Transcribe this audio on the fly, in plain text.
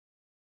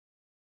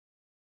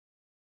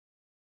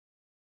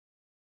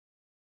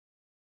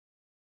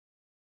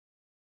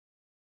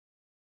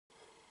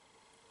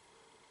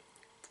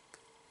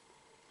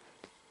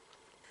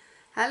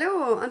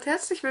Hallo und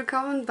herzlich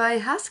willkommen bei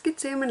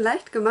Huskyzähmen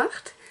leicht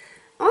gemacht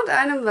und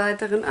einem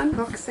weiteren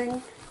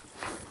Unboxing.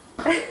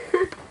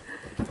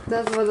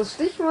 Das war das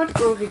Stichwort.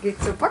 Gori geht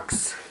zur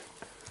Box.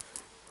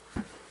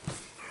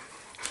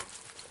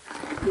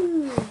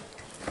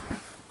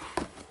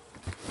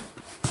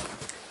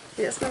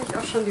 Hier ist nämlich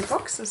auch schon die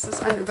Box. Es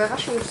ist eine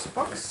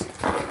Überraschungsbox.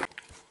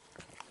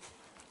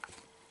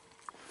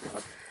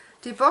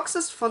 Die Box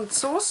ist von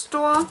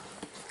Zoostore,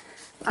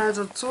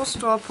 also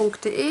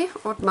zoostore.de,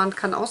 und man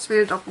kann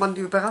auswählen, ob man die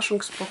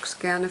Überraschungsbox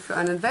gerne für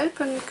einen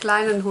Welpen,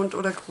 kleinen Hund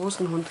oder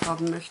großen Hund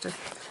haben möchte.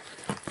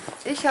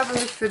 Ich habe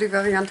mich für die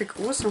Variante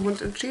großer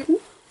Hund entschieden.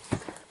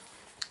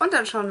 Und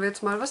dann schauen wir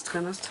jetzt mal, was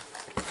drin ist.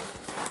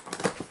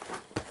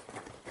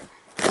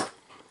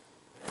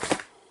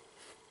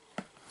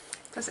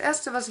 Das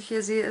erste, was ich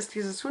hier sehe, ist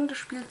dieses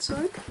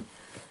Hundespielzeug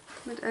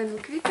mit einem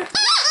Quieke.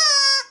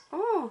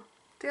 Oh,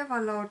 der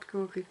war laut,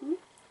 Gori.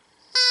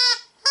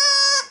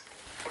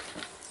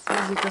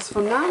 So sieht das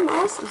von Namen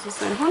aus. Es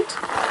ist ein Hund.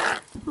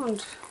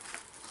 Und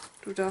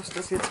du darfst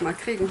das jetzt mal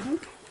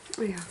kriegen.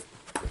 Oh ja.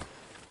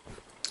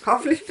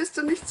 Hoffentlich bist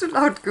du nicht zu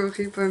laut,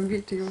 Gori, beim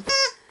Video.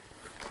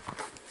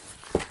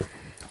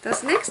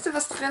 Das nächste,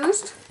 was drin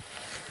ist,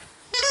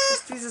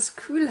 ist dieses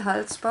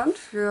Kühlhalsband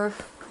für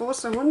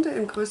große Hunde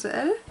in Größe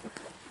L.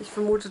 Ich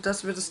vermute,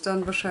 das wird es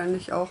dann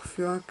wahrscheinlich auch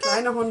für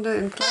kleine Hunde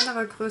in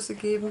kleinerer Größe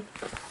geben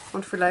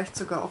und vielleicht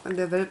sogar auch in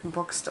der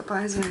Welpenbox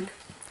dabei sein.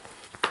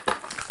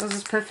 Das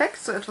ist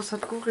perfekt, so etwas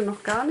hat Gori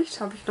noch gar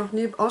nicht, habe ich noch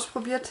nie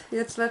ausprobiert,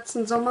 jetzt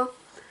letzten Sommer.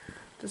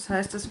 Das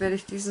heißt, das werde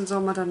ich diesen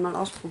Sommer dann mal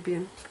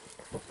ausprobieren.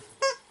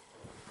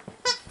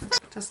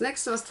 Das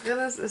nächste, was drin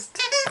ist, ist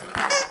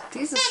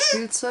dieses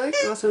Spielzeug,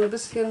 was ein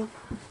bisschen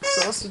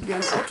so aussieht wie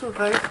ein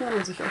Autoreifen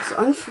und sich auch so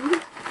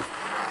anfühlt.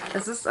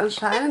 Es ist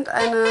anscheinend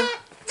eine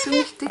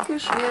ziemlich dicke,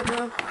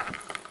 schwere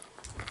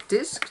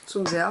Disc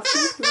zum Werfen,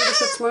 würde ich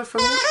jetzt mal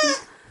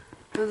vermuten.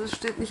 Also es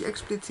steht nicht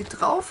explizit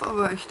drauf,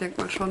 aber ich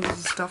denke mal schon, dass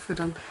es dafür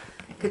dann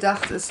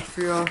gedacht ist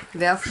für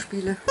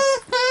Werfspiele.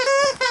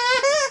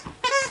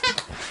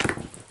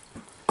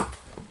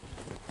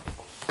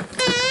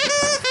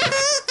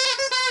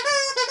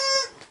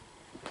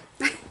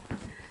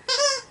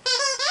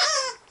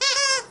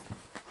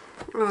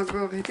 Oh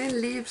Gori, den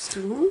liebst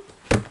du.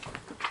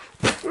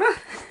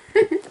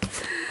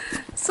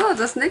 So,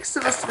 das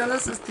nächste, was drin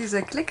ist, ist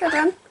dieser Klicker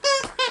dann.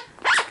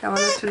 Kann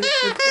man natürlich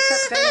für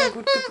Klickertraining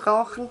gut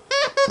gebrauchen.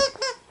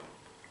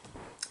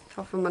 Ich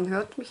hoffe, man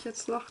hört mich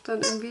jetzt noch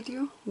dann im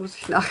Video. Muss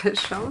ich nachher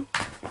schauen.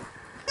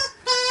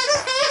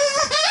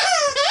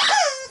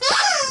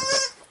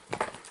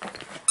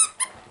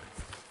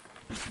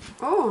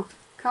 Oh,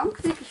 kaum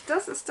kriege ich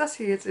das, ist das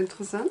hier jetzt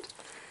interessant.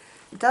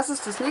 Das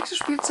ist das nächste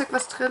Spielzeug,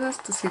 was drin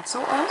ist. Das sieht so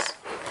aus.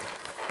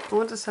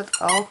 Und es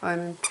hat auch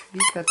einen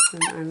Quieker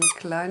drin, einen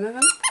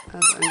kleineren.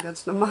 Also einen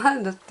ganz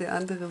normalen. Der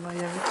andere war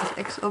ja wirklich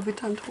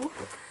exorbitant hoch.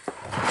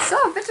 So,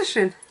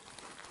 bitteschön.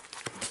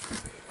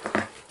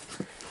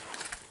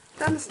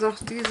 Dann ist noch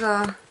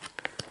dieser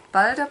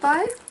Ball dabei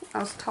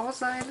aus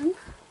Tauseilen.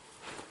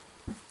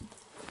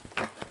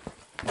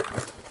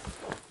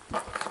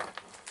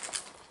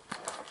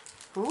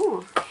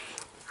 Oh.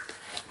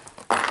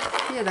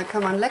 Hier, da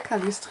kann man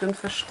Leckerlis drin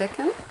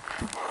verstecken.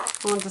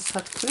 Und es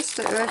hat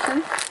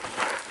Knisteröhrchen.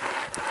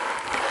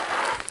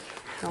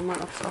 Schau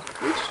mal, ob es auch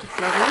quietscht. Ich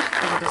glaube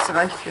nicht, aber das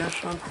reicht ja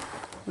schon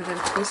mit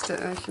den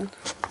Knisteröhrchen.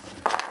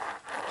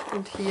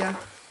 Und hier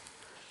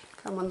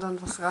kann man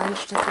dann was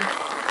reinstecken.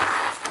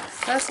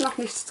 Da ist noch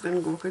nichts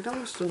drin, Gori, da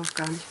musst du noch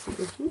gar nicht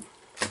gucken.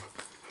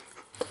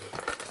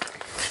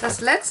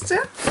 Das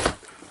letzte,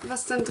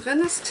 was dann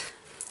drin ist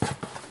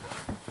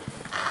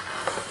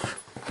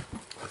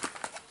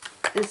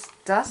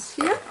das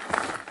hier.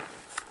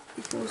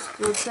 Ich muss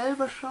nur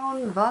selber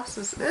schauen, was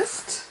es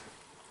ist.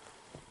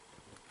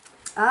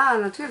 Ah,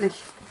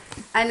 natürlich.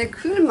 Eine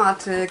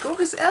Kühlmatte.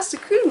 Goris erste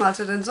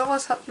Kühlmatte, denn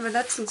sowas hatten wir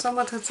letzten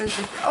Sommer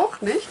tatsächlich auch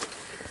nicht.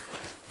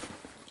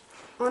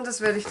 Und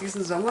das werde ich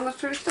diesen Sommer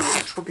natürlich dann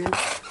ausprobieren.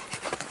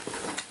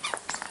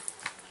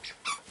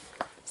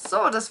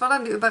 So, das war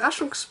dann die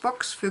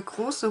Überraschungsbox für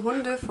große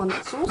Hunde von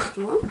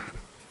Zoostore.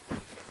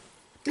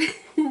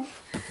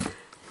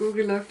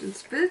 Gori läuft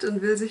ins Bild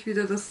und will sich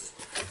wieder das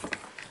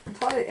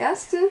tolle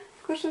erste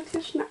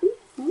Kuscheltier schnappen.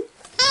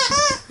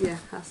 Hier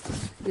hast du.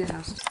 Hier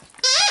hast du.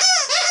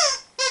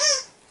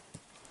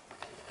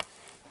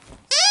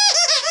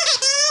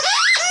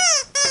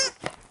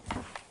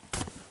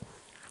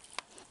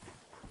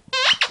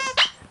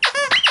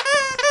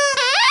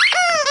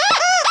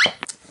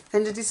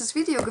 Wenn dir dieses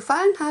Video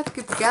gefallen hat,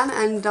 gib gerne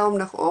einen Daumen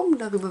nach oben,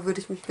 darüber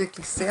würde ich mich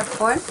wirklich sehr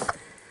freuen.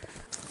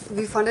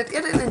 Wie fandet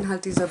ihr den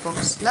Inhalt dieser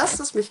Box? Lasst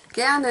es mich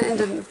gerne in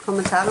den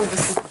Kommentaren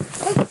wissen.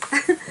 Hey.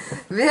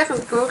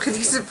 Während Gori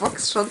diese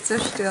Box schon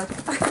zerstört.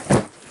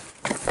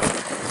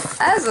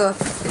 Also,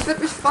 ich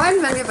würde mich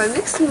freuen, wenn ihr beim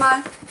nächsten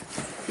Mal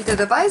wieder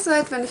dabei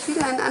seid, wenn ich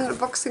wieder ein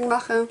Unboxing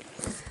mache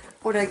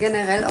oder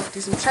generell auf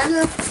diesem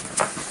Channel.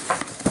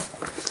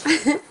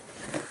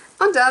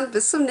 Und dann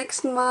bis zum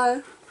nächsten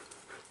Mal.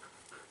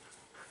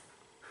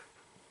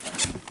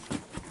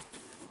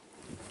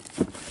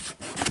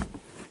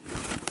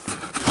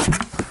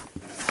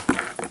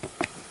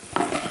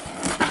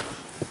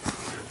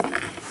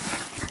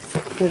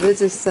 Er will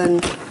sich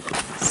sein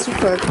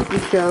super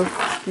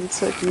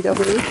Spielzeug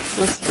wiederholen,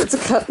 was ich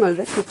jetzt gerade mal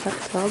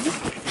weggepackt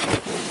habe.